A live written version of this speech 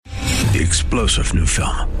The explosive new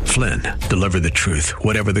film, Flynn, deliver the truth,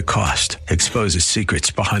 whatever the cost. Exposes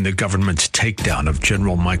secrets behind the government's takedown of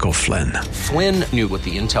General Michael Flynn. Flynn knew what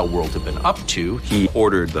the intel world had been up to. He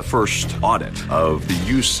ordered the first audit of the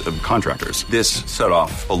use of contractors. This set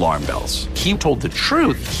off alarm bells. He told the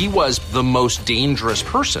truth. He was the most dangerous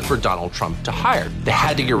person for Donald Trump to hire. They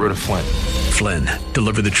had to get rid of Flynn. Flynn,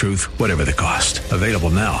 deliver the truth, whatever the cost. Available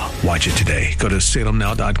now. Watch it today. Go to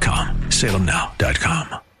salemnow.com.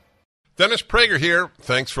 salemnow.com. Dennis Prager here.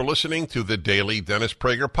 Thanks for listening to the Daily Dennis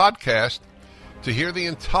Prager Podcast. To hear the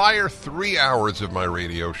entire 3 hours of my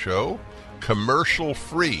radio show,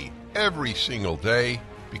 commercial-free, every single day,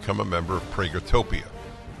 become a member of Pragertopia.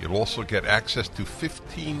 You'll also get access to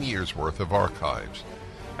 15 years' worth of archives,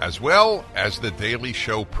 as well as the daily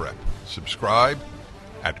show prep. Subscribe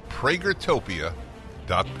at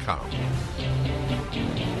pragertopia.com.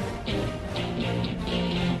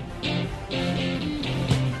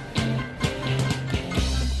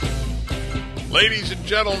 Ladies and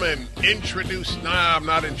gentlemen, I'm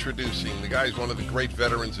not introducing. The guy's one of the great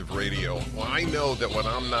veterans of radio. Well, I know that when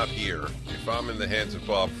I'm not here, if I'm in the hands of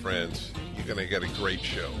Bob France, you're going to get a great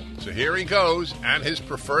show. So here he goes, and his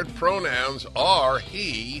preferred pronouns are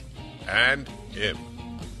he and him.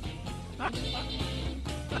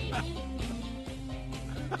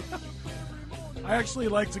 I actually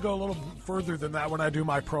like to go a little further than that when I do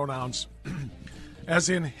my pronouns, as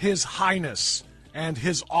in His Highness and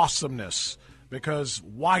His Awesomeness. Because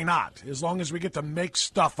why not? As long as we get to make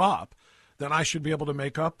stuff up, then I should be able to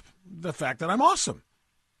make up the fact that I'm awesome.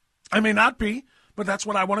 I may not be, but that's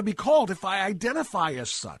what I want to be called. If I identify as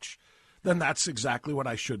such, then that's exactly what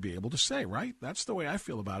I should be able to say, right? That's the way I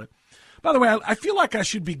feel about it. By the way, I feel like I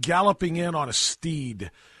should be galloping in on a steed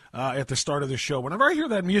at the start of the show. Whenever I hear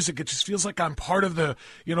that music, it just feels like I'm part of the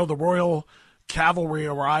Royal Cavalry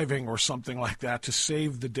arriving or something like that to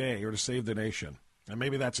save the day or to save the nation. And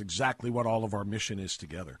maybe that's exactly what all of our mission is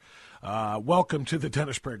together. Welcome to the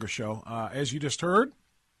Dennis Prager Show. As you just heard,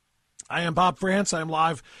 I am Bob France. I am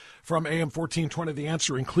live from AM 1420 The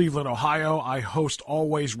Answer in Cleveland, Ohio. I host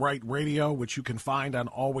Always Right Radio, which you can find on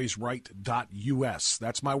alwaysright.us.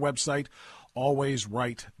 That's my website,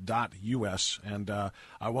 alwaysright.us. And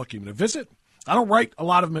I welcome you to visit. I don't write a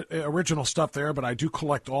lot of original stuff there, but I do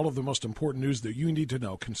collect all of the most important news that you need to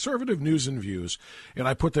know, conservative news and views, and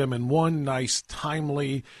I put them in one nice,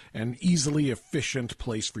 timely, and easily efficient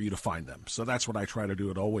place for you to find them. So that's what I try to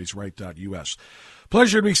do at alwaysright.us.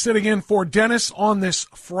 Pleasure to be sitting in for Dennis on this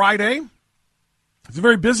Friday. It's a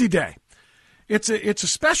very busy day. It's a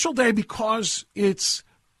special day because it's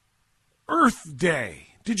Earth Day.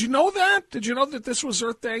 Did you know that? Did you know that this was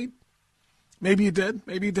Earth Day? Maybe you did.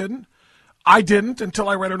 Maybe you didn't. I didn't until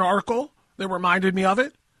I read an article that reminded me of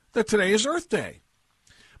it, that today is Earth Day.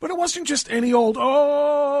 But it wasn't just any old,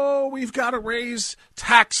 we've got to raise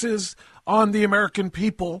taxes on the American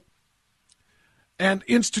people and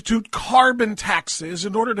institute carbon taxes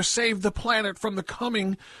in order to save the planet from the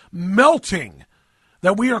coming melting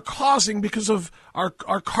that we are causing because of our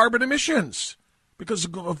carbon emissions. Because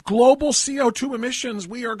of global CO2 emissions,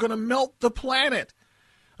 we are going to melt the planet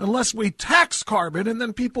unless we tax carbon, and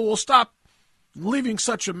then people will stop leaving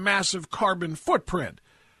such a massive carbon footprint,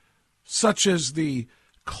 such as the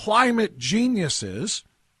climate geniuses,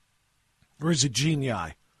 or is it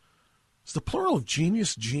genii? Is the plural of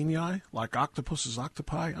genius genii, like octopus is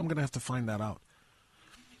octopi? I'm going to have to find that out.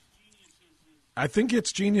 I think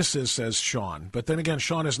it's geniuses, says Sean, but then again,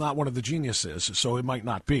 Sean is not one of the geniuses, so it might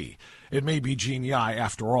not be. It may be genii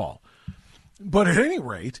after all. But at any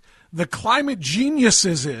rate, the climate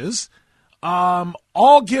geniuses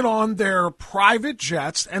all get on their private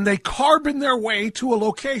jets and they carbon their way to a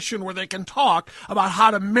location where they can talk about how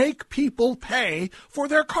to make people pay for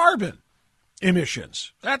their carbon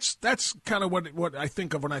emissions. That's kind of what I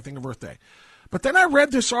think of when I think of Earth Day. But then I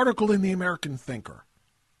read this article in the American Thinker,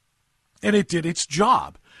 and it did its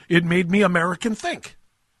job. It made me American think.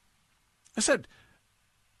 I said,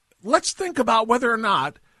 let's think about whether or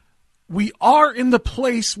not we are in the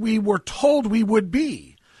place we were told we would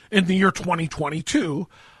be in the year 2022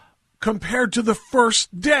 compared to the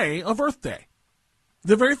first day of Earth Day.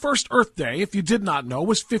 The very first Earth Day, if you did not know,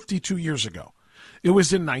 was 52 years ago. It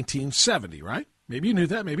was in 1970, right? Maybe you knew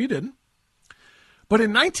that, maybe you didn't. But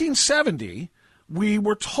in 1970, we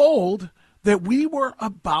were told that we were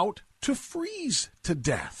about to freeze to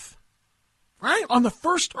death, right? On the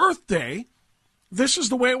first Earth Day, this is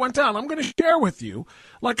the way it went down. I'm going to share with you,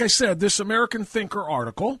 like I said, this American Thinker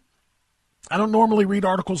article. I don't normally read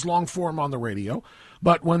articles long form on the radio,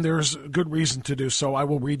 but when there's good reason to do so, I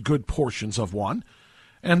will read good portions of one.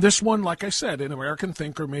 And this one, like I said, an American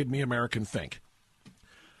Thinker made me American think.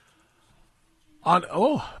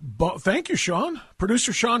 Thank you, Sean.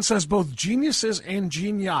 Producer Sean says both geniuses and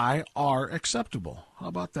genii are acceptable. How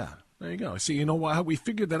about that? There you go. See, you know how we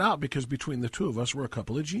figured that out? Because between the two of us, we're a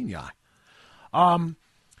couple of genii. On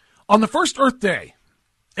the first Earth Day,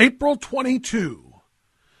 April 22,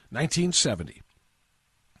 1970,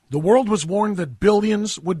 the world was warned that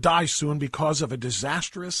billions would die soon because of a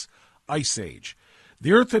disastrous ice age.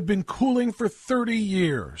 The Earth had been cooling for 30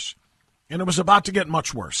 years, and it was about to get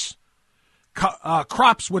much worse.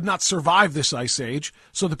 Crops would not survive this ice age,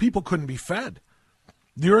 so the people couldn't be fed.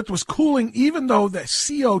 The Earth was cooling even though the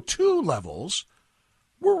CO2 levels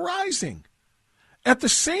were rising at the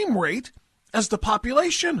same rate as the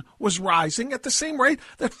population was rising, at the same rate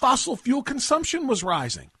that fossil fuel consumption was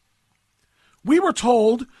rising. We were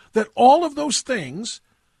told that all of those things,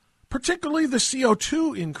 particularly the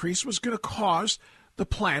CO2 increase, was going to cause the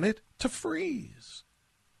planet to freeze.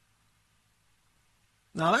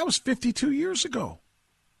 Now, that was 52 years ago.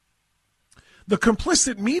 The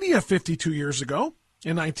complicit media 52 years ago,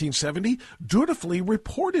 in 1970, dutifully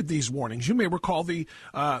reported these warnings. You may recall the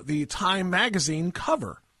Time magazine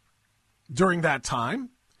cover during that time,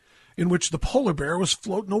 in which the polar bear was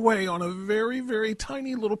floating away on a very, very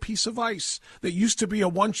tiny little piece of ice that used to be a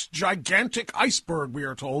once gigantic iceberg, we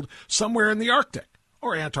are told, somewhere in the Arctic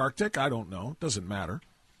or Antarctic. I don't know. Doesn't matter.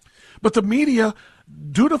 But the media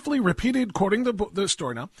dutifully repeated, according to the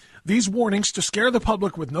story now, these warnings to scare the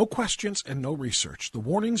public with no questions and no research. The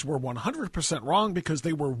warnings were 100% wrong because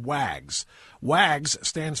they were WAGs. WAGs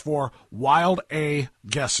stands for Wild A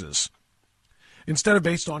Guesses, instead of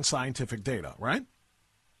based on scientific data, right?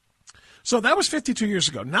 So that was 52 years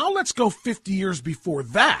ago. Now let's go 50 years before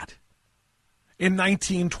that, in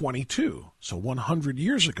 1922, so 100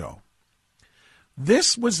 years ago.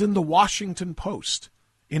 This was in the Washington Post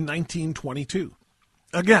in 1922.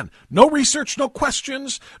 Again, no research, no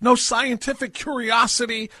questions, no scientific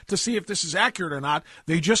curiosity to see if this is accurate or not.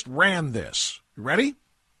 They just ran this. You ready?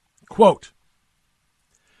 Quote,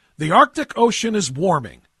 "The Arctic Ocean is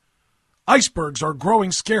warming. Icebergs are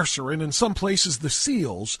growing scarcer, and in some places the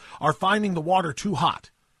seals are finding the water too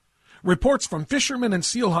hot. Reports from fishermen and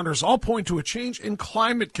seal hunters all point to a change in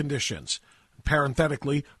climate conditions,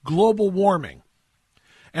 parenthetically, global warming,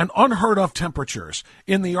 and unheard of temperatures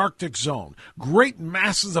in the Arctic zone. Great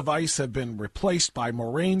masses of ice have been replaced by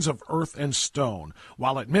moraines of earth and stone,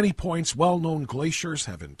 while at many points well-known glaciers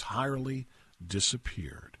have entirely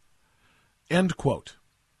disappeared." End quote.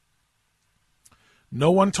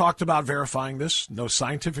 No one talked about verifying this, no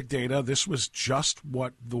scientific data. This was just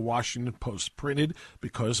what the Washington Post printed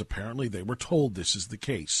because apparently they were told this is the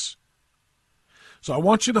case. So I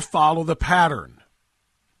want you to follow the pattern.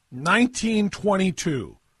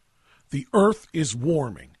 1922. The Earth is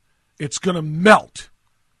warming. It's going to melt.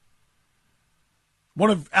 One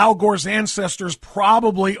of Al Gore's ancestors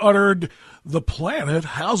probably uttered, "The planet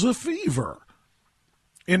has a fever,"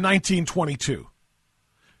 in 1922.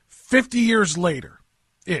 50 years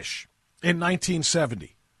later-ish, in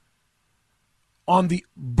 1970, on the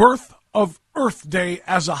birth of Earth Day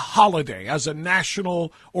as a holiday, as a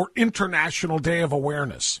national or international day of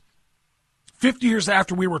awareness, 50 years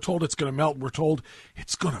after we were told it's going to melt, we're told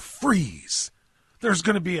it's going to freeze. There's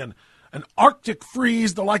going to be an Arctic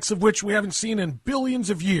freeze, the likes of which we haven't seen in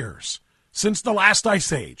billions of years since the last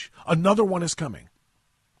ice age. Another one is coming.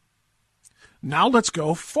 Now let's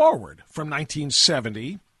go forward from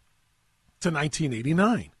 1970 to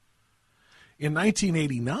 1989. In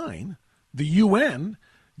 1989, the UN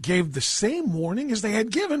gave the same warning as they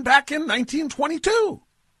had given back in 1922.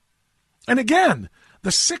 And again,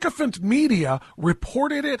 the sycophant media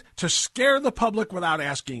reported it to scare the public without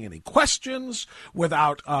asking any questions,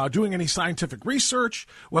 without doing any scientific research,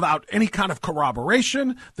 without any kind of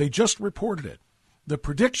corroboration. They just reported it. The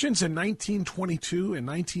predictions in 1922 and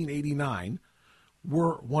 1989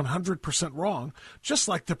 were 100% wrong, just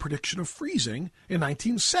like the prediction of freezing in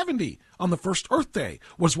 1970 on the first Earth Day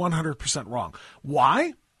was 100% wrong.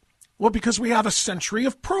 Why? Well, because we have a century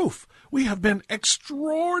of proof. We have been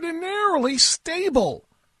extraordinarily stable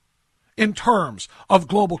in terms of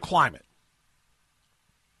global climate.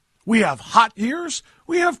 We have hot years.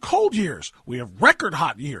 We have cold years. We have record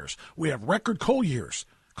hot years. We have record cold years.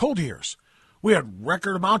 We had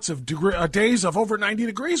record amounts of days of over 90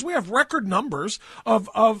 degrees. We have record numbers of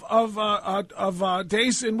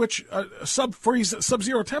days in which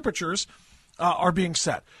sub-zero temperatures are being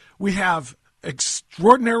set. We have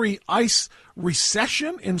extraordinary ice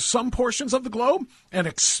recession in some portions of the globe and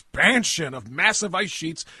expansion of massive ice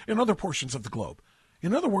sheets in other portions of the globe.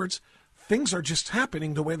 In other words, things are just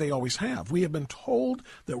happening the way they always have. We have been told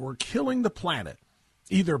that we're killing the planet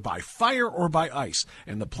either by fire or by ice.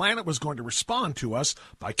 And the planet was going to respond to us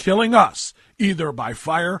by killing us, either by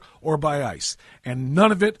fire or by ice. And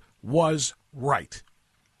none of it was right.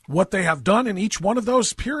 What they have done in each one of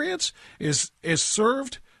those periods is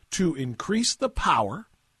served to increase the power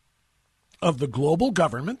of the global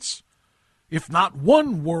governments. If not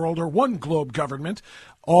one world or one globe government,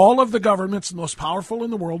 all of the governments, the most powerful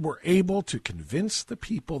in the world, were able to convince the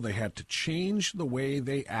people they had to change the way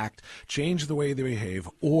they act, change the way they behave,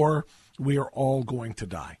 or we are all going to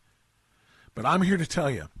die. But I'm here to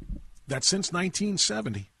tell you that since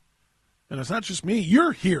 1970, and it's not just me,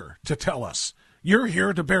 you're here to tell us, you're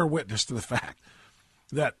here to bear witness to the fact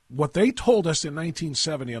that what they told us in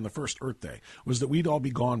 1970 on the first Earth Day was that we'd all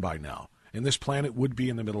be gone by now, and this planet would be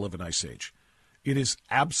in the middle of an ice age. It is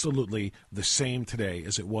absolutely the same today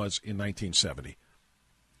as it was in 1970.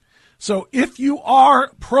 So if you are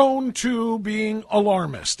prone to being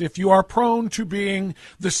alarmist, if you are prone to being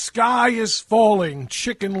the sky is falling,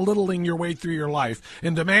 chicken littling your way through your life,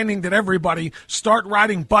 and demanding that everybody start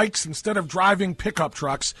riding bikes instead of driving pickup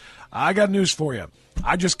trucks, I got news for you.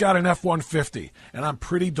 I just got an F-150, and I'm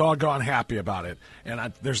pretty doggone happy about it.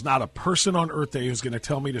 And there's not a person on Earth Day who's going to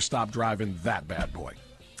tell me to stop driving that bad boy.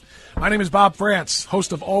 My name is Bob France,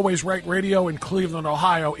 host of Always Right Radio in Cleveland,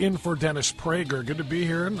 Ohio, in for Dennis Prager. Good to be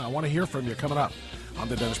here, and I want to hear from you coming up on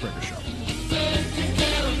The Dennis Prager Show.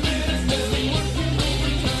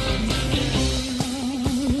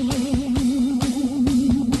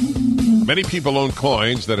 Many people own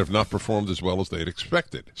coins that have not performed as well as they'd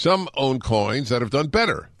expected. Some own coins that have done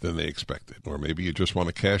better than they expected. Or maybe you just want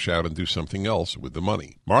to cash out and do something else with the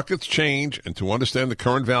money. Markets change, and to understand the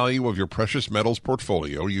current value of your precious metals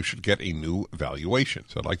portfolio, you should get a new valuation.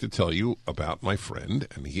 So I'd like to tell you about my friend,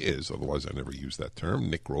 and he is, otherwise I never use that term,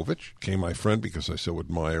 Nick Rovich. Became my friend because I so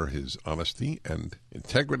admire his honesty and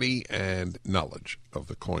integrity and knowledge of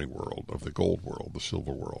the coin world, of the gold world, the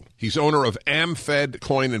silver world. He's owner of AmFed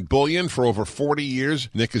Coin and Bullion. For over 40 years,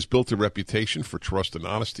 Nick has built a reputation for trust and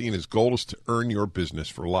honesty, and his goal is to earn your business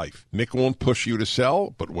for life. Nick won't push you to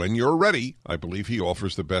sell, but when you're ready, I believe he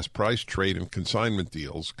offers the best price, trade, and consignment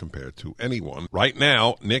deals compared to anyone. Right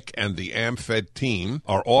now, Nick and the AmFed team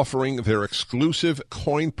are offering their exclusive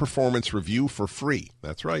coin performance review for free.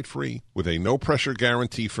 That's right, free, with a no-pressure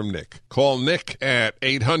guarantee from Nick. Call Nick at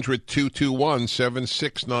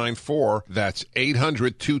 800-221-7694. That's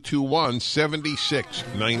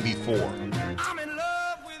 800-221-7694. I'm in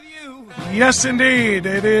love with you. Yes, indeed.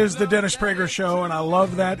 It is the Dennis Prager Show, and I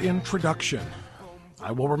love that introduction.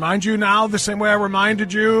 I will remind you now the same way I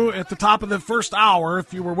reminded you at the top of the first hour,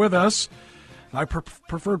 if you were with us. My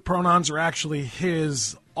preferred pronouns are actually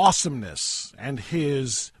his awesomeness and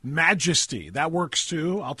his majesty. That works,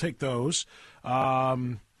 too. I'll take those.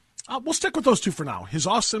 We'll stick with those two for now. His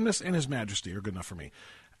awesomeness and his majesty are good enough for me.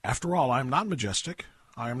 After all, I am not majestic.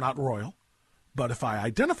 I am not royal. But if I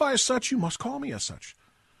identify as such, you must call me as such.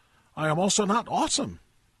 I am also not awesome.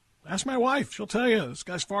 Ask my wife. She'll tell you, this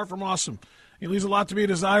guy's far from awesome. He leaves a lot to be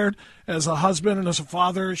desired as a husband and as a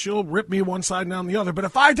father. She'll rip me one side and down the other. But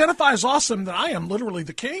if I identify as awesome, then I am literally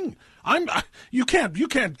the king. You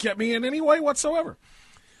can't get me in any way whatsoever.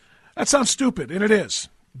 That sounds stupid, and it is.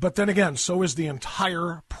 But then again, so is the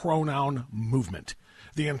entire pronoun movement.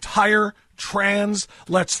 The entire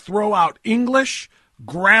let's throw out English,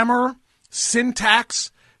 grammar, syntax,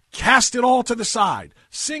 cast it all to the side.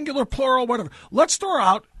 Singular, plural, whatever. Let's throw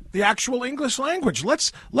out the actual English language.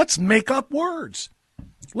 Let's make up words.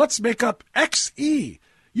 Let's make up XE.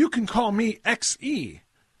 You can call me XE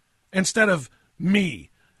instead of me.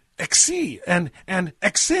 XE and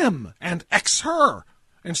XM and XHer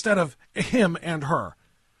instead of him and her.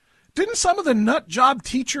 Didn't some of the nut job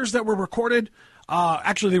teachers that were recorded,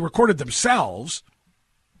 actually they recorded themselves,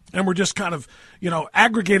 and were just kind of,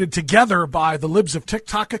 aggregated together by the Libs of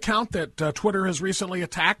TikTok account that Twitter has recently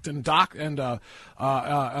attacked and CNN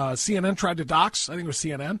tried to dox. I think it was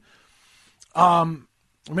CNN.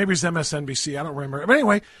 Maybe it was MSNBC. I don't remember. But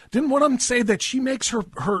anyway, didn't one of them say that she makes her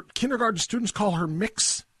kindergarten students call her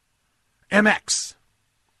Mix, MX,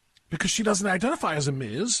 because she doesn't identify as a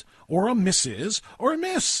Ms. or a Mrs. or a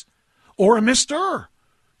Miss or a Mr.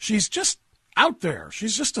 She's just out there.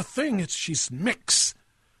 She's just a thing. She's Mix.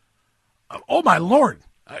 Oh, my Lord.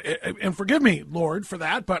 And forgive me, Lord, for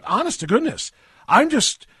that, but honest to goodness,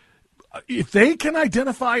 if they can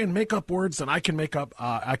identify and make up words, then I can make up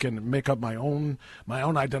my own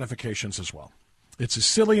identifications as well. It's as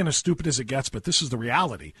silly and as stupid as it gets, but this is the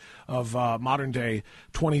reality of modern-day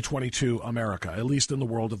 2022 America, at least in the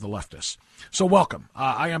world of the leftists. So welcome.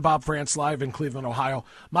 I am Bob France, live in Cleveland, Ohio.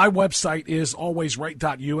 My website is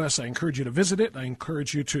alwaysright.us. I encourage you to visit it. I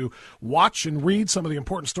encourage you to watch and read some of the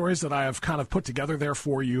important stories that I have kind of put together there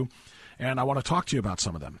for you, and I want to talk to you about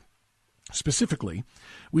some of them. Specifically,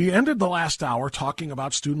 we ended the last hour talking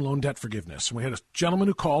about student loan debt forgiveness. We had a gentleman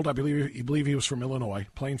who called, I believe he was from Illinois,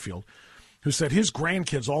 Plainfield, who said his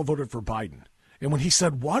grandkids all voted for Biden. And when he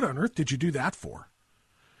said, what on earth did you do that for?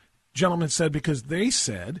 Gentleman said because they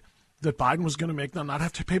said that Biden was going to make them not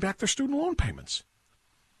have to pay back their student loan payments.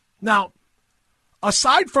 Now,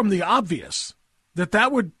 aside from the obvious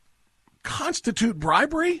that would constitute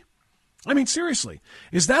bribery, I mean, seriously,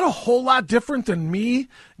 is that a whole lot different than me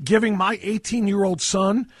giving my 18-year-old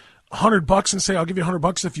son $100 and say, I'll give you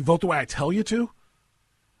 $100 if you vote the way I tell you to?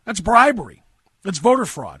 That's bribery. It's voter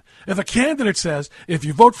fraud. If a candidate says, if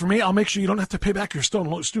you vote for me, I'll make sure you don't have to pay back your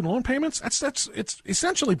student loan payments, it's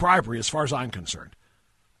essentially bribery as far as I'm concerned.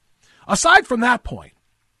 Aside from that point,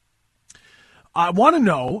 I want to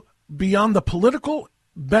know, beyond the political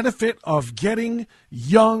benefit of getting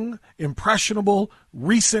young, impressionable,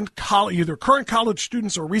 recent college, either current college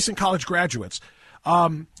students or recent college graduates,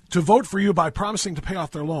 to vote for you by promising to pay off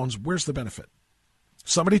their loans, where's the benefit?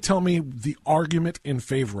 Somebody tell me the argument in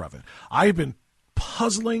favor of it. I've been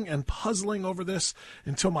puzzling over this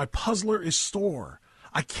until my puzzler is sore.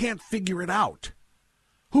 I can't figure it out.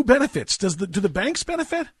 Who benefits? Do the banks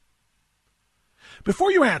benefit?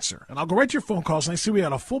 Before you answer, and I'll go right to your phone calls, and I see we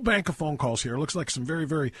had a full bank of phone calls here. It looks like some very,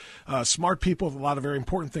 very smart people with a lot of very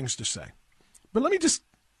important things to say. But let me just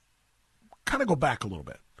kind of go back a little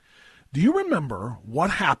bit. Do you remember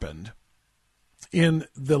what happened in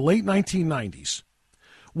the late 1990s?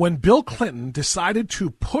 When Bill Clinton decided to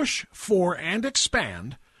push for and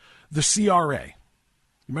expand the CRA.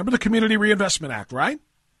 Remember the Community Reinvestment Act, right?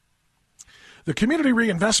 The Community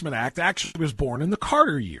Reinvestment Act actually was born in the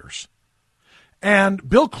Carter years. And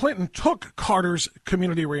Bill Clinton took Carter's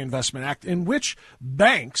Community Reinvestment Act, in which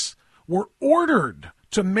banks were ordered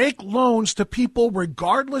to make loans to people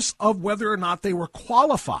regardless of whether or not they were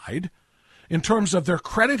qualified in terms of their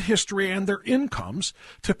credit history and their incomes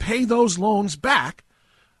to pay those loans back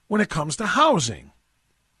when it comes to housing.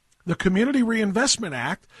 The Community Reinvestment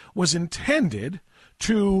Act was intended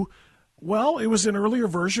to, well, it was an earlier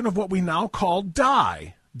version of what we now call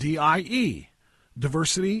DIE, D-I-E,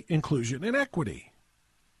 Diversity, Inclusion, and Equity.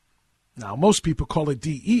 Now, most people call it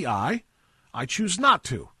DEI. I choose not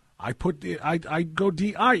to. I go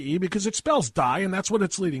DIE because it spells die, and that's what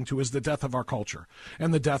it's leading to, is the death of our culture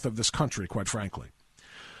and the death of this country, quite frankly.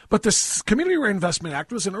 But the Community Reinvestment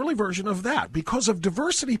Act was an early version of that. Because of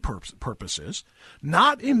diversity purposes,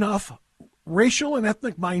 not enough racial and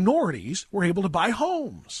ethnic minorities were able to buy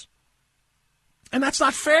homes. And that's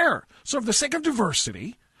not fair. So for the sake of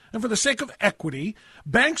diversity and for the sake of equity,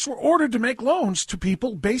 banks were ordered to make loans to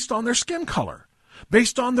people based on their skin color,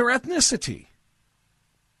 based on their ethnicity.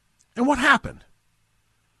 And what happened?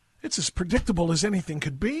 It's as predictable as anything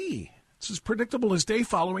could be. It's as predictable as day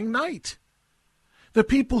following night. The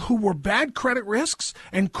people who were bad credit risks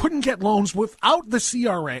and couldn't get loans without the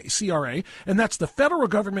CRA, and that's the federal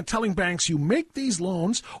government telling banks, you make these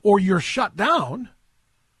loans or you're shut down.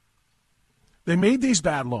 They made these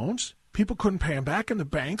bad loans. People couldn't pay them back, and the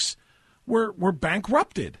banks were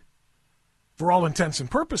bankrupted for all intents and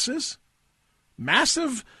purposes.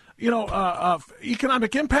 Massive,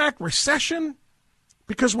 economic impact, recession,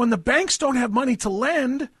 because when the banks don't have money to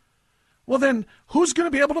lend, well, then who's going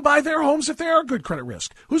to be able to buy their homes if they are good credit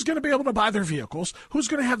risk? Who's going to be able to buy their vehicles? Who's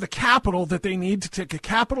going to have the capital that they need to take a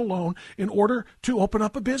capital loan in order to open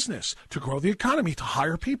up a business, to grow the economy, to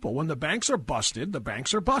hire people? When the banks are busted, the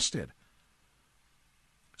banks are busted.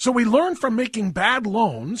 So we learned from making bad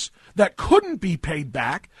loans that couldn't be paid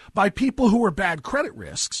back by people who were bad credit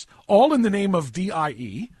risks, all in the name of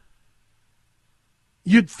DIE.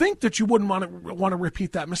 You'd think that you wouldn't want to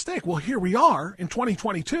repeat that mistake. Well, here we are in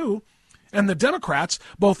 2022. And the Democrats,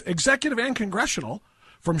 both executive and congressional,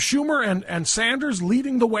 from Schumer and Sanders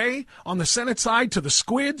leading the way on the Senate side to the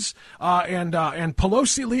squids, and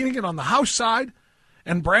Pelosi leading it on the House side,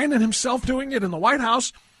 and Brandon himself doing it in the White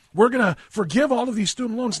House, we're going to forgive all of these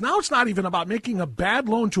student loans. Now it's not even about making a bad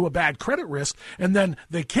loan to a bad credit risk, and then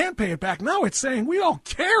they can't pay it back. Now it's saying, we don't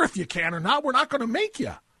care if you can or not. We're not going to make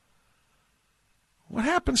you. What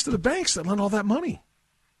happens to the banks that lend all that money?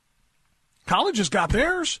 Colleges got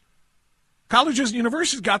theirs. Colleges and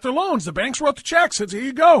universities got their loans. The banks wrote the checks, said, here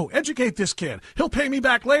you go, educate this kid. He'll pay me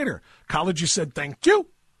back later. Colleges said, thank you.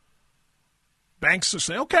 Banks will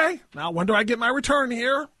say, okay, now when do I get my return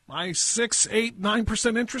here? My 6, 8,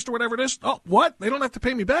 9% interest or whatever it is. Oh, what? They don't have to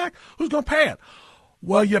pay me back? Who's going to pay it?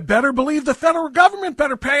 Well, you better believe the federal government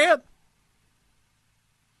better pay it.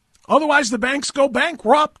 Otherwise, the banks go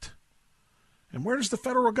bankrupt. And where does the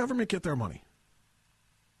federal government get their money?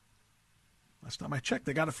 Last time I checked,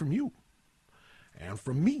 they got it from you and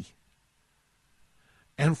from me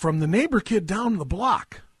and from the neighbor kid down the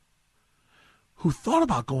block who thought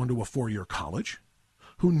about going to a 4-year college,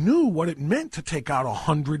 who knew what it meant to take out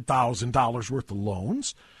 $100,000 worth of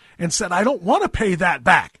loans and said, I don't want to pay that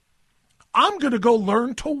back. I'm going to go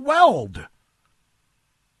learn to weld.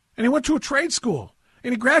 And he went to a trade school,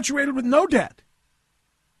 and he graduated with no debt.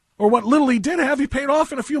 Or what little he did have, he paid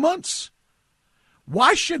off in a few months.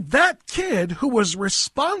 Why should that kid who was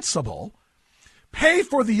responsible pay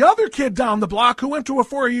for the other kid down the block who went to a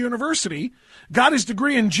 4-year university, got his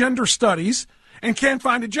degree in gender studies, and can't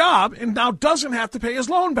find a job, and now doesn't have to pay his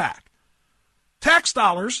loan back? Tax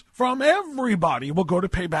dollars from everybody will go to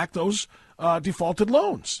pay back those defaulted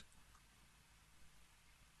loans.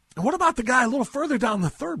 And what about the guy a little further down the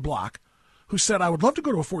third block who said, I would love to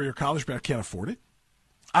go to a 4-year college, but I can't afford it.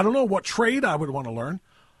 I don't know what trade I would want to learn.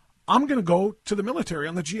 I'm going to go to the military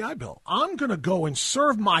on the GI Bill. I'm going to go and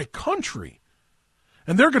serve my country.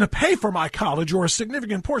 And they're going to pay for my college or a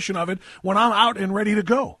significant portion of it when I'm out and ready to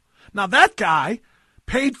go. Now, that guy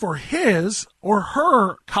paid for his or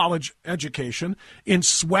her college education in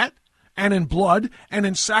sweat and in blood and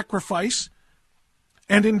in sacrifice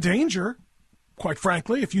and in danger. Quite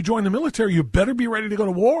frankly, if you join the military, you better be ready to go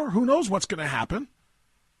to war. Who knows what's going to happen?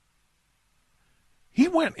 He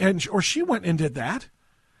went or she went and did that.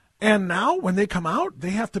 And now when they come out,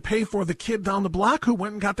 they have to pay for the kid down the block who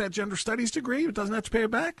went and got that gender studies degree, who doesn't have to pay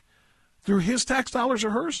it back through his tax dollars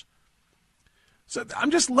or hers. So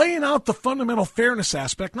I'm just laying out the fundamental fairness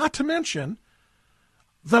aspect, not to mention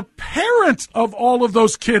the parent of all of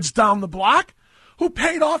those kids down the block who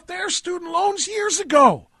paid off their student loans years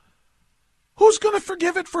ago. Who's going to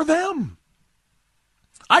forgive it for them?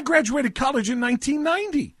 I graduated college in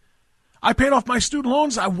 1990. I paid off my student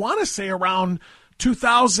loans, I want to say around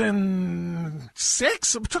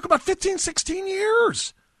 2006. It took about 15, 16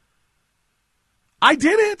 years. I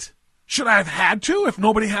did it. Should I have had to if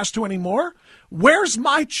nobody has to anymore? Where's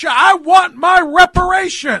my check? I want my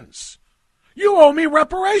reparations. You owe me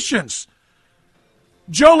reparations.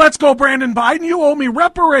 Joe, let's go, Brandon Biden. You owe me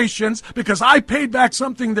reparations because I paid back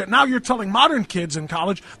something that now you're telling modern kids in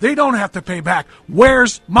college they don't have to pay back.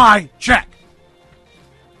 Where's my check?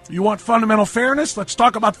 You want fundamental fairness? Let's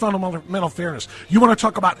talk about fundamental fairness. You want to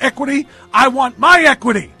talk about equity? I want my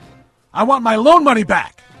equity. I want my loan money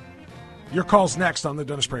back. Your call's next on The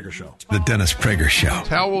Dennis Prager Show. The Dennis Prager Show.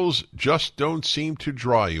 Towels just don't seem to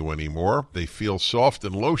dry you anymore. They feel soft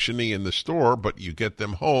and lotiony in the store, but you get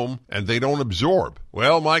them home and they don't absorb.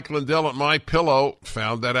 Well, Mike Lindell at MyPillow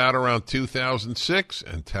found that out around 2006,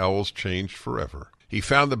 and towels changed forever. He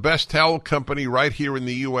found the best towel company right here in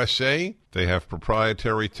the USA. They have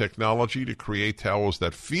proprietary technology to create towels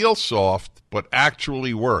that feel soft but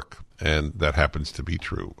actually work, and that happens to be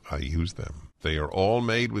true. I use them. They are all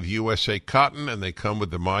made with USA cotton, and they come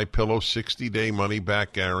with the MyPillow 60-day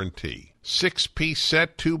money-back guarantee. 6-piece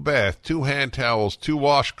set, 2 bath, 2 hand towels, 2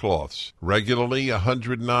 washcloths. Regularly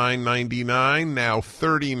 $109.99, now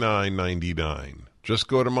 $39.99. Just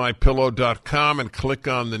go to MyPillow.com and click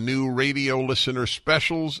on the new radio listener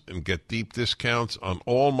specials and get deep discounts on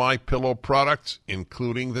all MyPillow products,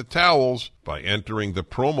 including the towels, by entering the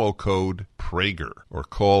promo code Prager, or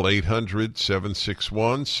call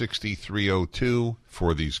 800-761-6302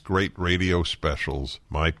 for these great radio specials.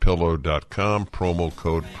 MyPillow.com, promo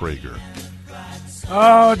code Prager.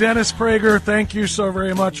 Oh, Dennis Prager, thank you so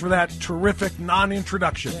very much for that terrific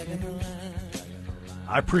non-introduction.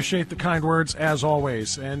 I appreciate the kind words, as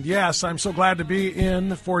always. And yes, I'm so glad to be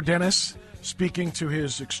in for Dennis, speaking to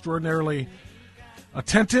his extraordinarily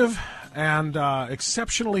attentive and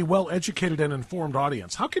exceptionally well-educated and informed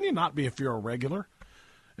audience. How can you not be if you're a regular?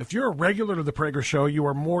 If you're a regular to the Prager Show, you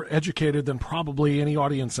are more educated than probably any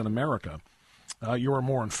audience in America. You are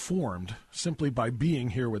more informed simply by being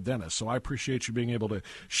here with Dennis. So I appreciate you being able to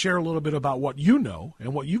share a little bit about what you know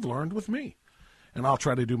and what you've learned with me. And I'll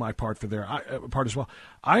try to do my part part as well.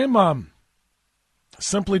 I am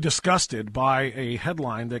simply disgusted by a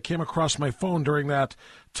headline that came across my phone during that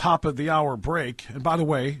top-of-the-hour break. And by the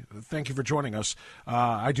way, thank you for joining us.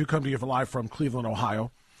 I do come to you live from Cleveland,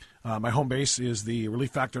 Ohio. My home base is the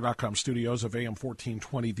ReliefFactor.com studios of AM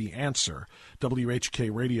 1420, The Answer,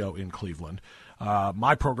 WHK Radio in Cleveland.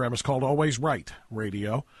 My program is called Always Right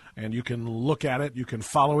Radio, and you can look at it, you can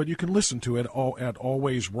follow it, you can listen to it all at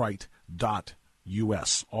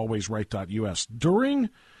alwaysright.us, alwaysright.us. During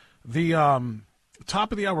The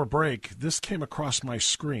top of the hour break, this came across my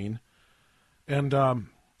screen. And,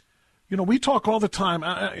 we talk all the time.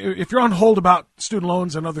 If you're on hold about student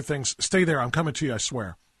loans and other things, stay there. I'm coming to you, I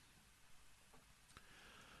swear.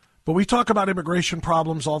 But we talk about immigration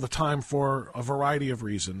problems all the time for a variety of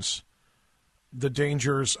reasons. The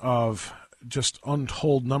dangers of just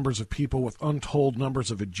untold numbers of people with untold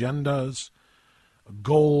numbers of agendas,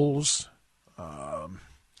 goals.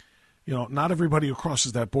 Not everybody who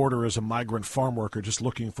crosses that border is a migrant farm worker just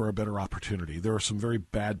looking for a better opportunity. There are some very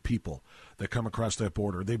bad people that come across that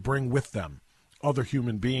border. They bring with them other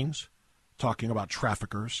human beings, talking about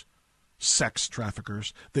traffickers, sex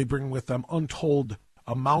traffickers. They bring with them untold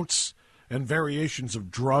amounts and variations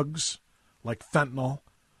of drugs like fentanyl.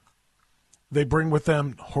 They bring with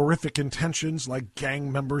them horrific intentions like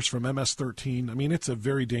gang members from MS-13. I mean, it's a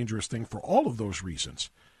very dangerous thing for all of those reasons.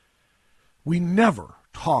 We never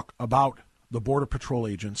talk about the Border Patrol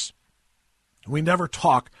agents. We never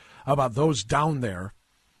talk about those down there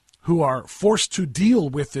who are forced to deal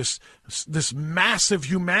with this massive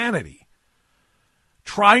humanity,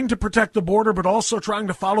 trying to protect the border, but also trying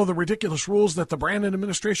to follow the ridiculous rules that the Brandon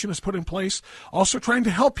administration has put in place, also trying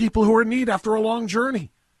to help people who are in need after a long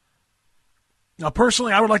journey. Now,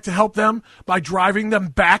 personally, I would like to help them by driving them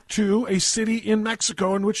back to a city in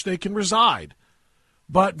Mexico in which they can reside.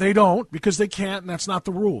 But they don't because they can't, and that's not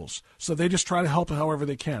the rules. So they just try to help however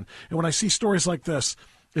they can. And when I see stories like this,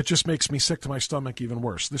 it just makes me sick to my stomach even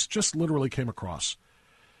worse. This just literally came across.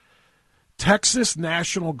 Texas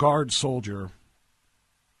National Guard soldier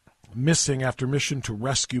missing after mission to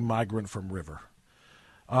rescue migrant from river.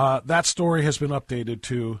 That story has been updated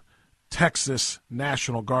to Texas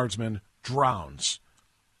National Guardsman drowns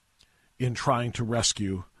in trying to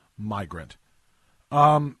rescue migrant.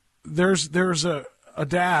 There's a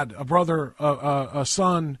dad, a brother, a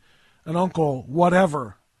son, an uncle,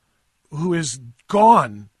 whatever, who is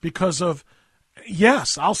gone because of,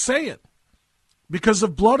 yes, I'll say it, because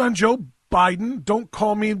of blood on Joe Biden, don't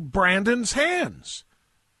call me Brandon's hands.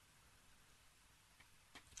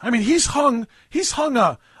 I mean, he's hung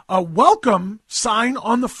a welcome sign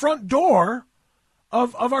on the front door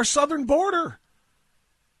of our southern border.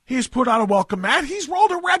 He's put out a welcome mat. He's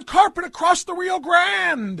rolled a red carpet across the Rio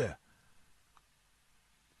Grande.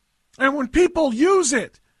 And when people use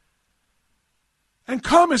it and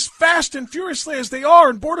come as fast and furiously as they are,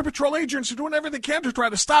 and Border Patrol agents are doing everything they can to try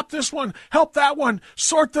to stop this one, help that one,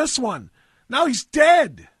 sort this one. Now he's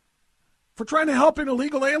dead for trying to help an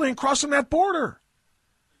illegal alien crossing that border.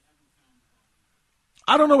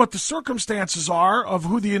 I don't know what the circumstances are of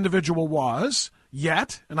who the individual was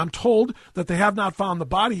yet, and I'm told that they have not found the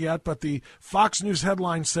body yet, but the Fox News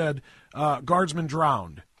headline said, guardsman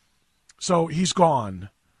drowned. So he's gone.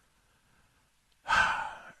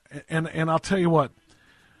 And I'll tell you what,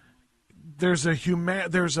 it's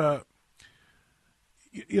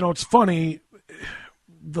funny,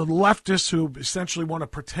 the leftists who essentially want to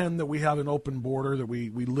pretend that we have an open border, that we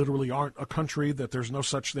literally aren't a country, that there's no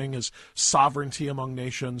such thing as sovereignty among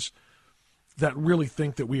nations, that really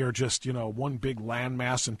think that we are just, one big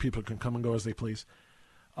landmass and people can come and go as they please.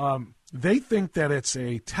 They think that it's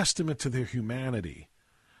a testament to their humanity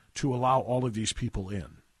to allow all of these people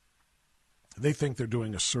in. They think they're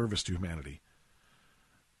doing a service to humanity.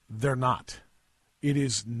 They're not. It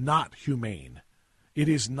is not humane. It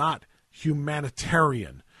is not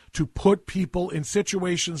humanitarian to put people in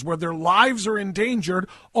situations where their lives are endangered,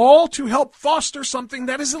 all to help foster something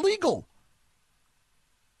that is illegal.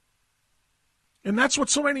 And that's what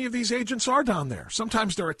so many of these agents are down there.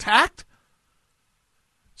 Sometimes they're attacked.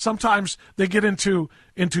 Sometimes they get into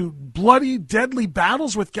bloody, deadly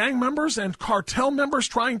battles with gang members and cartel members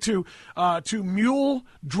trying to mule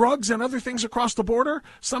drugs and other things across the border.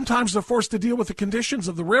 Sometimes they're forced to deal with the conditions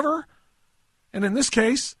of the river. And in this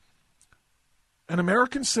case, an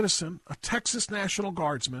American citizen, a Texas National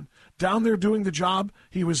Guardsman, down there doing the job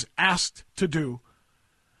he was asked to do,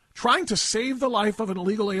 trying to save the life of an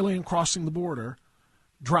illegal alien crossing the border,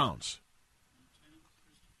 drowns.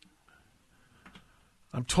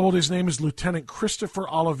 I'm told his name is Lieutenant Christopher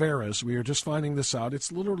Olivares. We are just finding this out.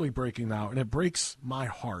 It's literally breaking now, and it breaks my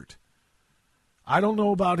heart. I don't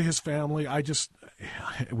know about his family.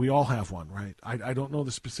 We all have one, right? I don't know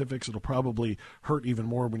the specifics. It'll probably hurt even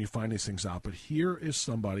more when you find these things out. But here is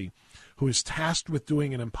somebody who is tasked with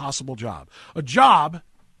doing an impossible job. A job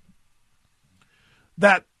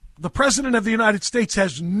that the President of the United States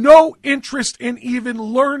has no interest in even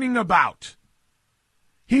learning about.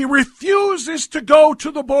 He refuses to go to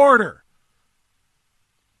the border.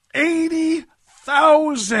 80,000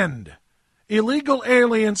 illegal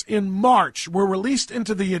aliens in March were released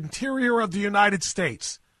into the interior of the United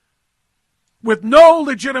States. with no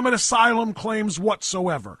legitimate asylum claims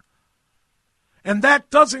whatsoever. And that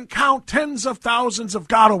doesn't count tens of thousands of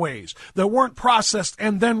gotaways that weren't processed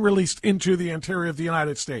and then released into the interior of the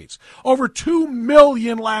United States. Over 2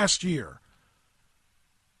 million last year.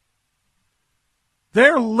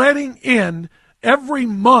 They're letting in, every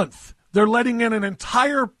month, they're letting in an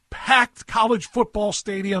entire packed college football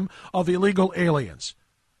stadium of illegal aliens.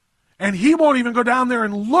 And he won't even go down there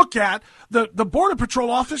and look at the Border Patrol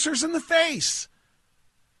officers in the face.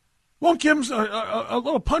 Won't give them a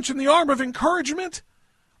little punch in the arm of encouragement.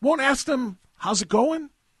 Won't ask them, how's it going?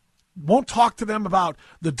 Won't talk to them about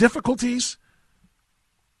the difficulties.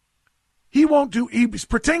 He's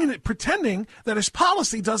pretending that his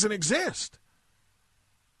policy doesn't exist.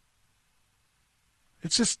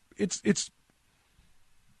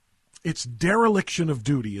 It's dereliction of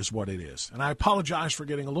duty is what it is. And I apologize for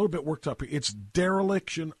getting a little bit worked up here. It's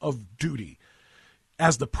dereliction of duty.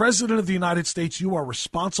 As the President of the United States, you are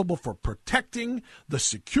responsible for protecting the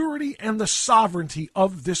security and the sovereignty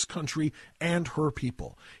of this country and her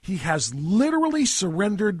people. He has literally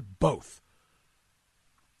surrendered both.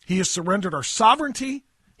 He has surrendered our sovereignty.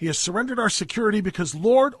 He has surrendered our security because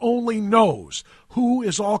Lord only knows who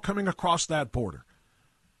is all coming across that border.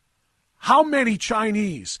 How many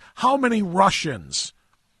Chinese? How many Russians?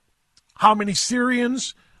 How many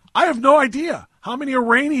Syrians? I have no idea. How many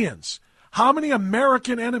Iranians? How many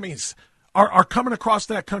American enemies are coming across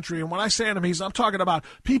that country? And when I say enemies, I'm talking about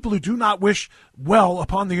people who do not wish well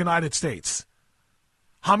upon the United States.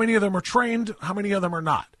 How many of them are trained? How many of them are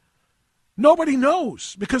not? Nobody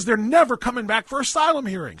knows because they're never coming back for asylum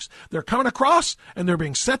hearings. They're coming across and they're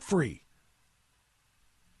being set free.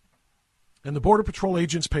 And the Border Patrol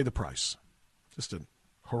agents pay the price. Just a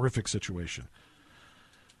horrific situation.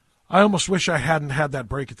 I almost wish I hadn't had that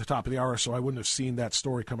break at the top of the hour so I wouldn't have seen that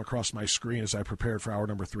story come across my screen as I prepared for hour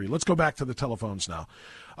number 3. Let's go back to the telephones now.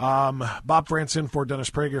 Bob Frantz in for Dennis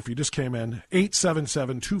Prager. If you just came in,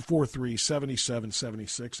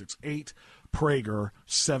 877-243-7776. It's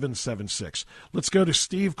 8-PRAGER-776. Let's go to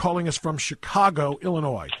Steve calling us from Chicago,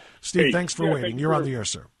 Illinois. Steve, thanks for waiting. You're on the air,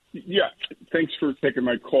 sir. Yeah, thanks for taking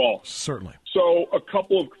my call. Certainly. So a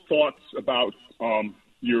couple of thoughts about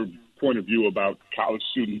your point of view about college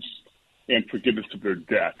students and forgiveness of their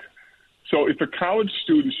debt. So if a college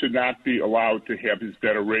student should not be allowed to have his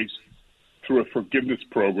debt erased through a forgiveness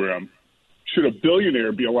program, should a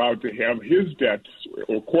billionaire be allowed to have his debts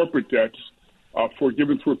or corporate debts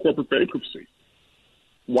forgiven through a corporate bankruptcy?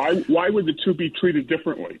 Why would the two be treated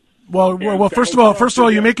differently? Well. First of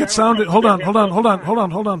all, you make it sound. Hold on. Let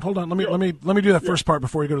me do that first part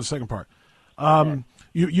before you go to the second part.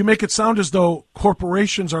 You make it sound as though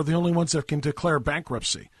corporations are the only ones that can declare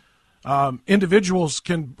bankruptcy. College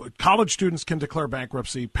students can declare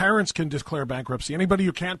bankruptcy. Parents can declare bankruptcy. Anybody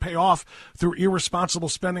who can't pay off through irresponsible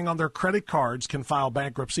spending on their credit cards can file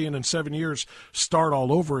bankruptcy and in 7 years start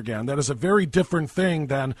all over again. That is a very different thing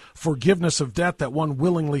than forgiveness of debt that one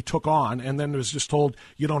willingly took on and then was just told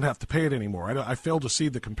you don't have to pay it anymore. I fail to see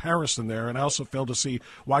the comparison there, and I also fail to see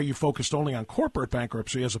why you focused only on corporate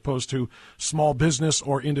bankruptcy as opposed to small business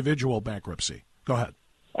or individual bankruptcy. Go ahead.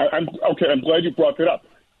 I'm glad you brought that up.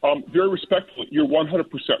 Very respectfully, you're 100%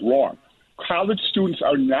 wrong. College students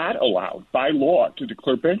are not allowed by law to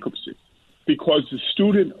declare bankruptcy because the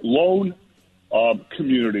student loan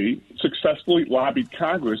community successfully lobbied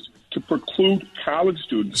Congress to preclude college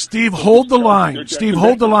students. Steve, hold the line. Steve,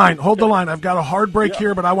 hold the line. Hold the line. I've got a hard break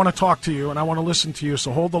here, but I want to talk to you and I want to listen to you.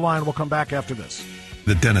 So hold the line. We'll come back after this.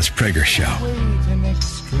 The Dennis Prager Show.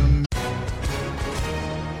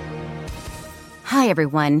 Hi,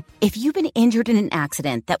 everyone. If you've been injured in an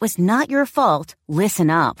accident that was not your fault, listen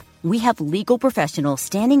up. We have legal professionals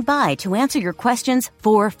standing by to answer your questions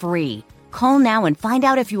for free. Call now and find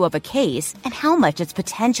out if you have a case and how much it's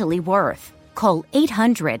potentially worth. Call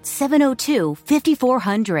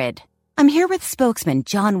 800-702-5400. I'm here with spokesman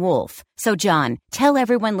John Wolf. So, John, tell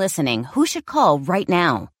everyone listening who should call right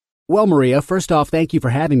now. Well, Maria, first off, thank you for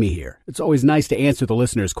having me here. It's always nice to answer the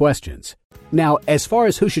listeners' questions. Now, as far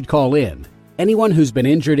as who should call in, anyone who's been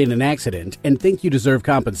injured in an accident and think you deserve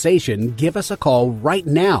compensation, give us a call right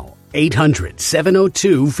now.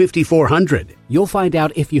 800-702-5400. You'll find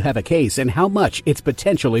out if you have a case and how much it's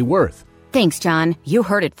potentially worth. Thanks, John. You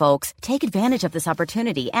heard it, folks. Take advantage of this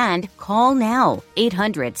opportunity and call now.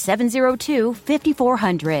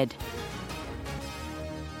 800-702-5400.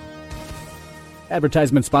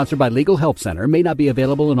 Advertisement sponsored by Legal Help Center. May not be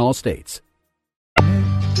available in all states.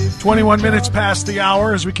 21 minutes past the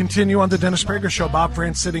hour as we continue on the Dennis Prager Show. Bob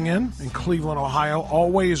Frantz sitting in Cleveland, Ohio.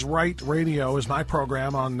 Always Right Radio is my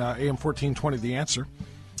program on AM 1420 The Answer.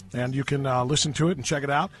 And you can listen to it and check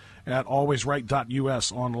it out at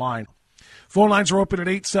alwaysright.us online. Phone lines are open at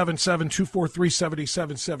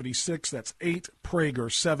 877-243-7776. That's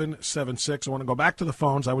 8-PRAGER-776. I want to go back to the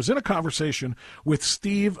phones. I was in a conversation with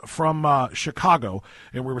Steve from Chicago,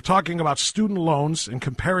 and we were talking about student loans and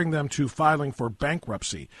comparing them to filing for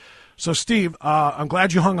bankruptcy. So, Steve, I'm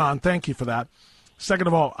glad you hung on. Thank you for that. Second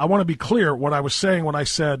of all, I want to be clear what I was saying when I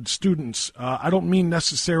said students. I don't mean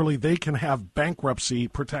necessarily they can have bankruptcy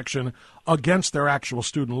protection against their actual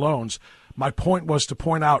student loans. My point was to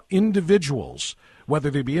point out individuals, whether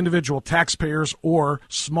they be individual taxpayers or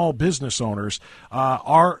small business owners,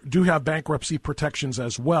 do have bankruptcy protections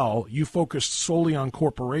as well. You focused solely on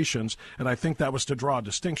corporations, and I think that was to draw a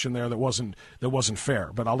distinction there that wasn't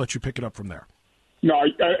fair. But I'll let you pick it up from there. No, I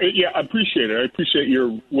appreciate it. I appreciate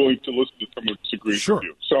you're willing to listen to someone who disagrees with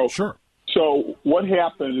you. So what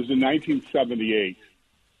happened is in 1978,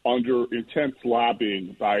 under intense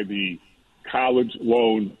lobbying by the college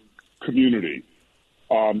loan community,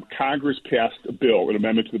 Congress passed a bill, an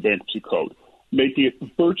amendment to the Bankruptcy Code, making it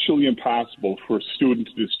virtually impossible for a student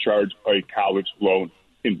to discharge a college loan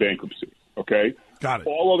in bankruptcy. Okay? Got it.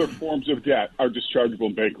 All other forms of debt are dischargeable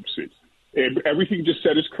in bankruptcy. Everything you just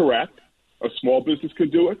said is correct. A small business can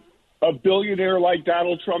do it. A billionaire like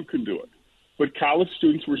Donald Trump can do it. But college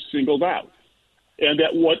students were singled out. And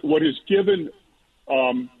that what has given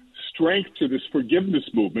strength to this forgiveness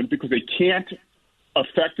movement, because they can't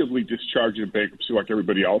effectively discharge it in bankruptcy like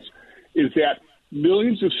everybody else, is that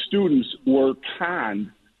millions of students were conned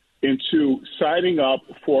into signing up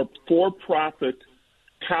for for-profit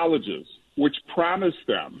colleges, which promised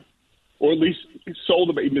them, or at least sold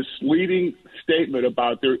them a misleading statement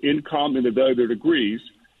about their income and the value of their degrees.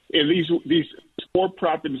 And these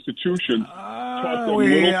for-profit institutions taught them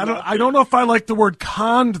I don't know if I like the word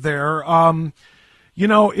conned there.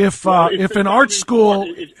 If an art school...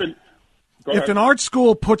 If an art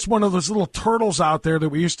school puts one of those little turtles out there that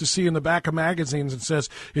we used to see in the back of magazines and says,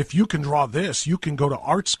 if you can draw this, you can go to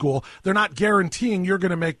art school, they're not guaranteeing you're going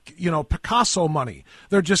to make, Picasso money.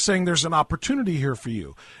 They're just saying there's an opportunity here for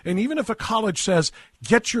you. And even if a college says,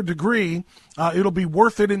 get your degree, it'll be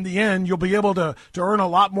worth it in the end, you'll be able to earn a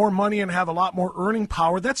lot more money and have a lot more earning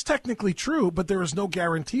power. That's technically true, but there is no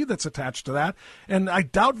guarantee that's attached to that. And I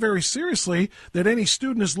doubt very seriously that any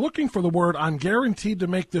student is looking for the word, I'm guaranteed to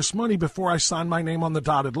make this money before I sign my name on the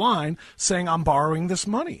dotted line saying I'm borrowing this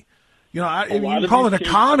money. You can call it a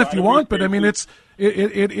con if you want, but I mean, it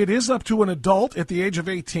is up to an adult at the age of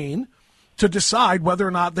 18 to decide whether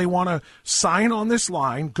or not they want to sign on this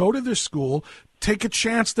line, go to this school, take a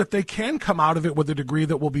chance that they can come out of it with a degree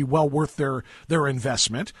that will be well worth their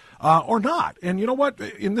investment, or not. And you know what?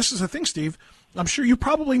 And this is the thing, Steve. I'm sure you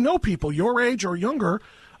probably know people your age or younger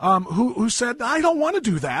who said, I don't want to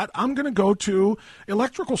do that. I'm going to go to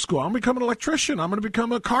electrical school. I'm going to become an electrician. I'm going to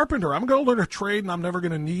become a carpenter. I'm going to learn a trade, and I'm never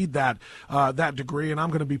going to need that degree, and I'm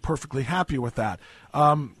going to be perfectly happy with that.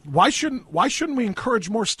 Why shouldn't we encourage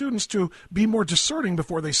more students to be more discerning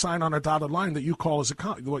before they sign on a dotted line that you call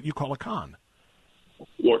what you call a con?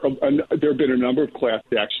 Look, there have been a number of class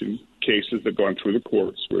action cases that have gone through the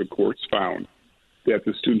courts where the courts found that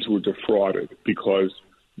the students were defrauded because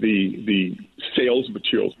the sales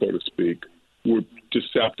materials, so to speak, were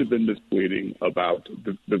deceptive and misleading about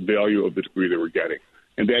the value of the degree they were getting.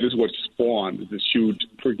 And that is what spawned this huge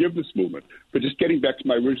forgiveness movement. But just getting back to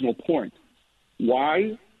my original point,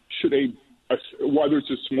 why should whether it's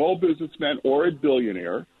a small businessman or a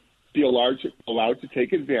billionaire, be allowed to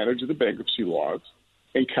take advantage of the bankruptcy laws,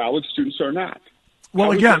 and college students are not?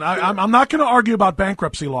 Well, again, I'm not going to argue about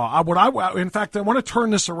bankruptcy law. In fact, I want to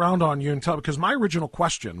turn this around on you and because my original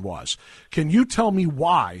question was, can you tell me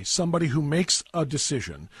why somebody who makes a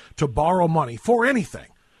decision to borrow money for anything,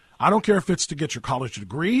 I don't care if it's to get your college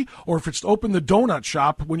degree or if it's to open the donut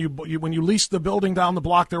shop when you lease the building down the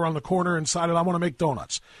block there on the corner and decided I want to make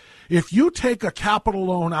donuts. If you take a capital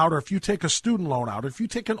loan out, or if you take a student loan out, or if you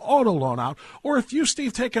take an auto loan out, or if you,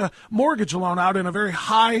 Steve, take a mortgage loan out in a very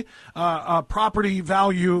high property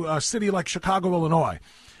value city like Chicago, Illinois,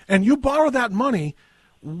 and you borrow that money,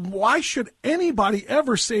 why should anybody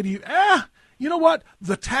ever say to you, you know what,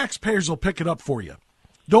 the taxpayers will pick it up for you.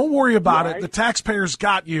 Don't worry about it. The taxpayers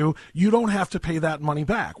got you. You don't have to pay that money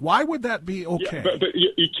back. Why would that be okay? Yeah, but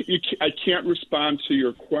I can't respond to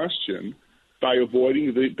your question by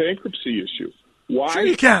avoiding the bankruptcy issue. Why? Sure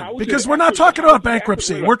you can, because we're not talking about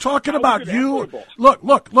bankruptcy. We're talking about you.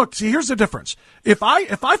 Look, see, here's the difference. If I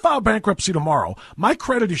file bankruptcy tomorrow, my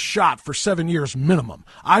credit is shot for 7 years minimum.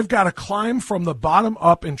 I've got to climb from the bottom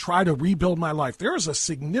up and try to rebuild my life. There is a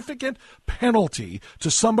significant penalty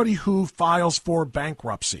to somebody who files for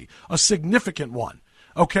bankruptcy, a significant one.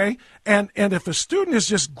 Okay? And if a student is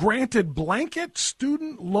just granted blanket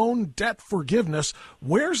student loan debt forgiveness,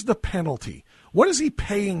 where's the penalty? What is he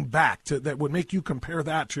paying back that would make you compare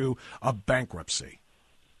that to a bankruptcy?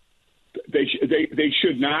 They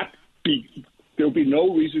should not be. There'll be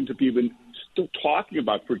no reason to be even still talking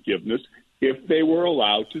about forgiveness if they were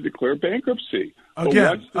allowed to declare bankruptcy.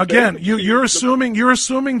 Again, you're assuming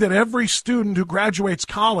that every student who graduates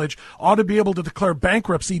college ought to be able to declare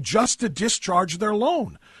bankruptcy just to discharge their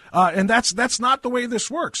loan. And that's not the way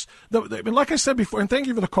this works. Like I said before, and thank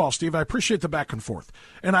you for the call, Steve. I appreciate the back and forth.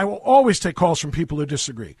 And I will always take calls from people who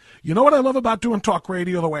disagree. You know what I love about doing talk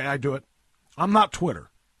radio the way I do it? I'm not Twitter.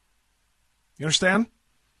 You understand?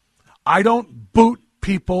 I don't boot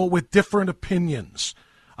people with different opinions.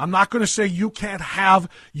 I'm not going to say you can't have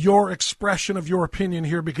your expression of your opinion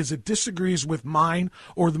here because it disagrees with mine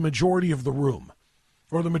or the majority of the room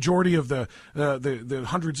or the majority of the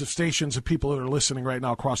hundreds of stations of people that are listening right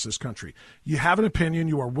now across this country. You have an opinion.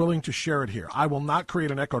 You are willing to share it here. I will not create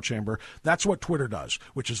an echo chamber. That's what Twitter does,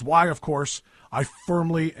 which is why, of course, I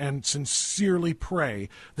firmly and sincerely pray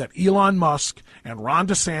that Elon Musk and Ron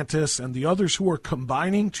DeSantis and the others who are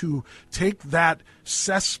combining to take that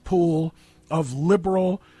cesspool of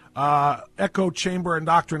liberal echo chamber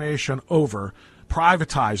indoctrination over,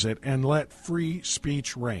 privatize it, and let free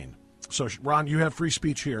speech reign. So, Ron, you have free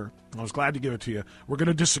speech here. I was glad to give it to you. We're going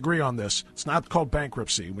to disagree on this. It's not called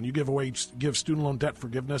bankruptcy. When you give student loan debt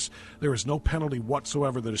forgiveness, there is no penalty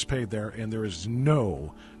whatsoever that is paid there, and there is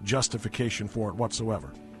no justification for it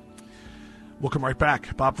whatsoever. We'll come right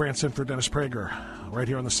back. Bob Frantz in for Dennis Prager, right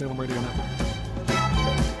here on the Salem Radio Network.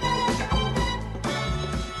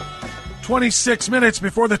 26 minutes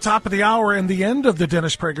before the top of the hour and the end of the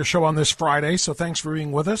Dennis Prager Show on this Friday. So thanks for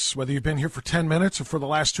being with us. Whether you've been here for 10 minutes or for the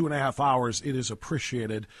last 2.5 hours, it is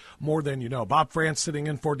appreciated more than you know. Bob Frantz sitting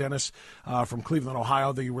in for Dennis from Cleveland,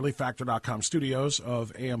 Ohio, the ReliefFactor.com studios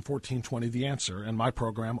of AM 1420 The Answer, and my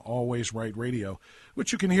program, Always Right Radio,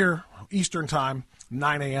 which you can hear Eastern Time,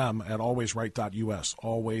 9 a.m. at alwaysright.us,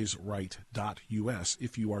 alwaysright.us,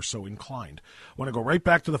 if you are so inclined. I want to go right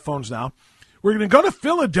back to the phones now. We're going to go to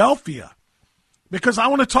Philadelphia because I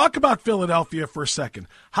want to talk about Philadelphia for a second.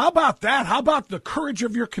 How about that? How about the courage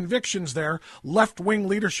of your convictions there, left-wing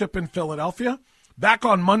leadership in Philadelphia? Back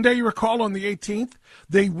on Monday, you recall, on the 18th,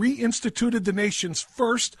 they reinstituted the nation's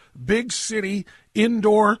first big city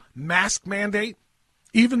indoor mask mandate,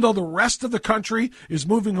 even though the rest of the country is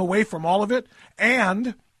moving away from all of it.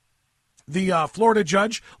 And the Florida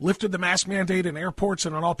judge lifted the mask mandate in airports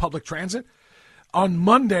and on all public transit. On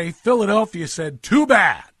Monday, Philadelphia said, too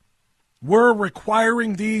bad. We're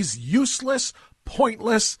requiring these useless,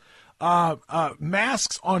 pointless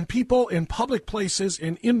masks on people in public places,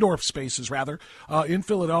 in indoor spaces, rather, in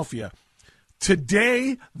Philadelphia.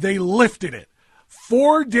 Today, they lifted it.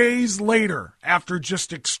 4 days later, after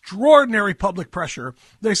just extraordinary public pressure,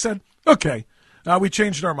 they said, okay, we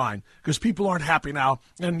changed our mind because people aren't happy now.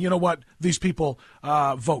 And you know what? These people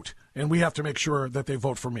vote. And we have to make sure that they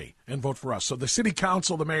vote for me and vote for us. So the city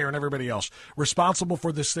council, the mayor, and everybody else responsible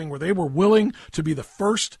for this thing where they were willing to be the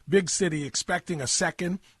first big city, expecting a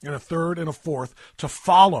second and a third and a fourth to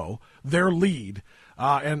follow their lead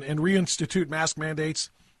and reinstitute mask mandates.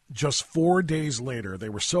 Just 4 days later, they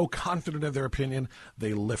were so confident of their opinion,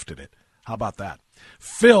 they lifted it. How about that?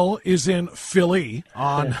 Phil is in Philly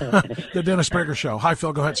on the Dennis Prager Show. Hi,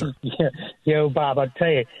 Phil. Go ahead, sir. Yeah. Yo, Bob, I'll tell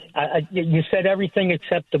you, you said everything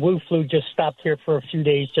except the Wu flu just stopped here for a few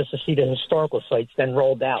days just to see the historical sites, then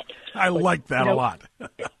rolled out. I like that a lot.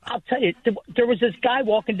 I'll tell you, there was this guy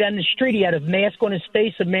walking down the street. He had a mask on his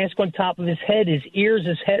face, a mask on top of his head, his ears,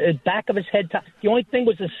 his head, back of his head. The only thing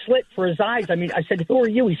was a slit for his eyes. I mean, I said, who are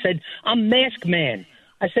you? He said, I'm Mask Man.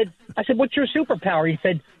 I said, what's your superpower? He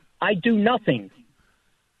said, I do nothing.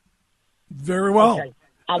 Very well. Okay.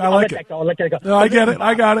 I like it. I'll let that go. No, I get it.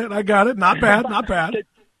 I got it. Not bad.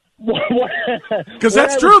 Because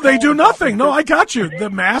that's true. They do nothing. No, I got you. The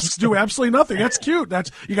masks do absolutely nothing. That's cute.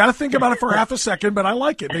 You got to think about it for half a second, but I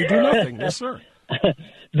like it. They do nothing. Yes, sir.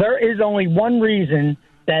 There is only one reason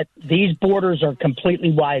that these borders are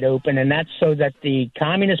completely wide open, and that's so that the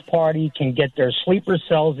Communist Party can get their sleeper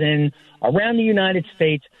cells in around the United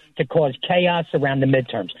States to cause chaos around the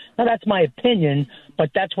midterms. Now, that's my opinion,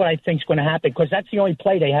 but that's what I think is going to happen because that's the only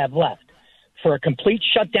play they have left. For a complete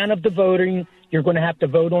shutdown of the voting, you're going to have to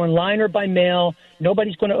vote online or by mail.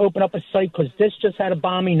 Nobody's going to open up a site because this just had a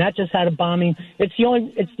bombing, that just had a bombing. It's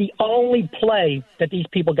the only play that these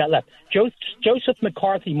people got left. Joseph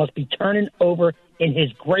McCarthy must be turning over in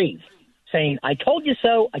his grave, saying, I told you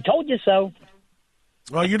so, I told you so.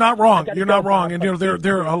 Well, you're not wrong. You're not wrong. And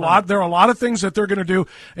there are a lot of things that they're going to do,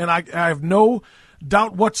 and I have no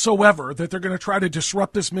doubt whatsoever that they're going to try to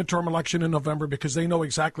disrupt this midterm election in November because they know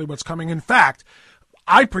exactly what's coming. In fact,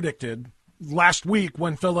 I predicted last week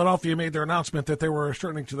when Philadelphia made their announcement that they were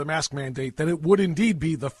returning to the mask mandate that it would indeed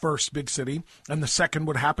be the first big city and the second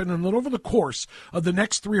would happen. And then over the course of the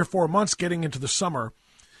next 3 or 4 months getting into the summer,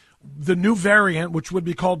 the new variant, which would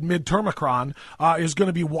be called Midtermicron, is going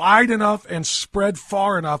to be wide enough and spread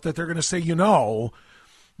far enough that they're going to say,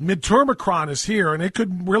 Midtermicron is here, and it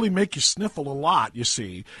could really make you sniffle a lot, you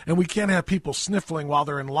see. And we can't have people sniffling while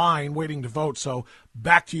they're in line waiting to vote, so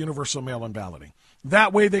back to universal mail-in balloting.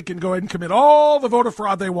 That way they can go ahead and commit all the voter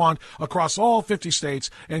fraud they want across all 50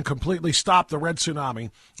 states and completely stop the red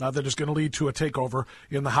tsunami that is going to lead to a takeover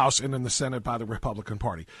in the House and in the Senate by the Republican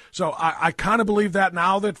Party. So I kind of believe that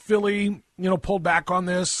now that Philly, pulled back on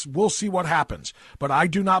this. We'll see what happens. But I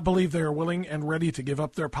do not believe they are willing and ready to give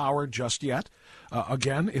up their power just yet.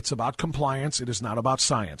 Again, it's about compliance. It is not about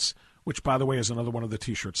science. Which, by the way, is another one of the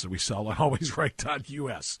T-shirts that we sell on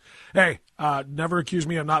alwaysright.us. Hey, never accuse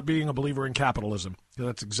me of not being a believer in capitalism.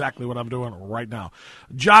 That's exactly what I'm doing right now.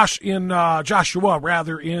 Joshua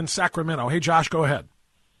in Sacramento. Hey, Josh, go ahead.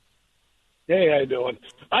 Hey, how you doing?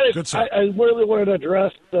 I really wanted to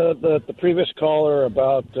address the previous caller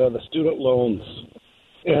about the student loans.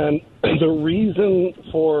 And the reason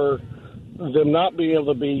for them not being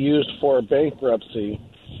able to be used for bankruptcy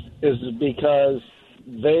is because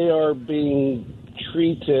they are being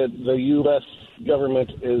treated, the U.S. government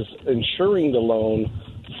is insuring the loan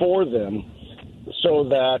for them so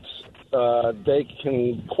that they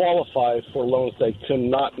can qualify for loans they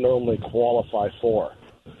cannot normally qualify for.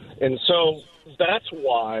 And so that's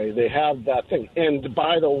why they have that thing. And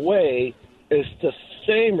by the way, it's the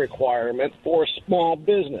same requirement for small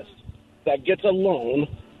business that gets a loan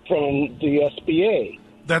from the SBA.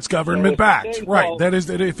 That's government-backed, right. That is,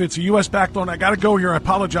 if it's a U.S.-backed loan, I got to go here. I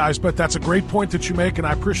apologize, but that's a great point that you make, and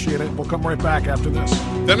I appreciate it. We'll come right back after this.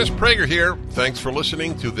 Dennis Prager here. Thanks for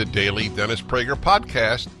listening to the Daily Dennis Prager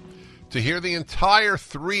Podcast. To hear the entire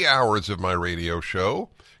 3 hours of my radio show,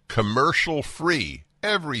 commercial-free,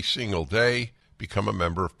 every single day, become a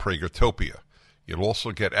member of Pragertopia. You'll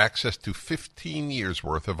also get access to 15 years'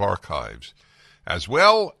 worth of archives, as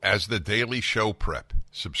well as the daily show prep.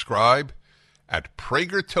 Subscribe at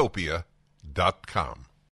Pragertopia.com.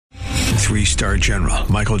 3-star General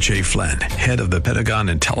Michael J. Flynn, head of the Pentagon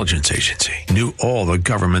Intelligence Agency, knew all the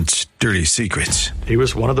government's dirty secrets. He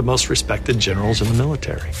was one of the most respected generals in the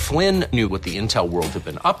military. Flynn knew what the intel world had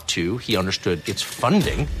been up to. He understood its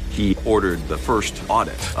funding. He ordered the first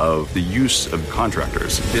audit of the use of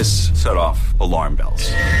contractors. This set off alarm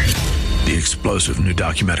bells. The explosive new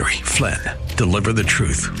documentary, Flynn, Deliver the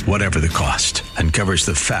Truth, Whatever the Cost, uncovers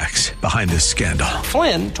the facts behind this scandal.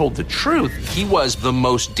 Flynn told the truth. He was the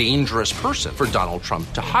most dangerous person for Donald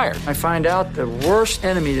Trump to hire. I find out the worst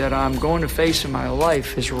enemy that I'm going to face in my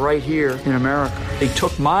life is right here in America. They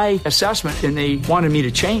took my assessment and they wanted me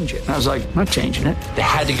to change it. And I was like, I'm not changing it. They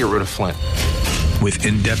had to get rid of Flynn. With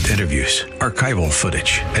in-depth interviews, archival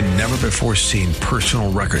footage, and never-before-seen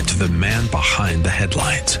personal records of the man behind the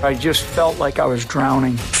headlines. I just felt like I was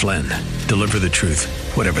drowning. Flynn, Deliver the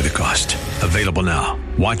Truth, Whatever the Cost. Available now.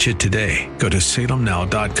 Watch it today. Go to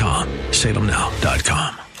salemnow.com.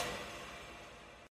 salemnow.com.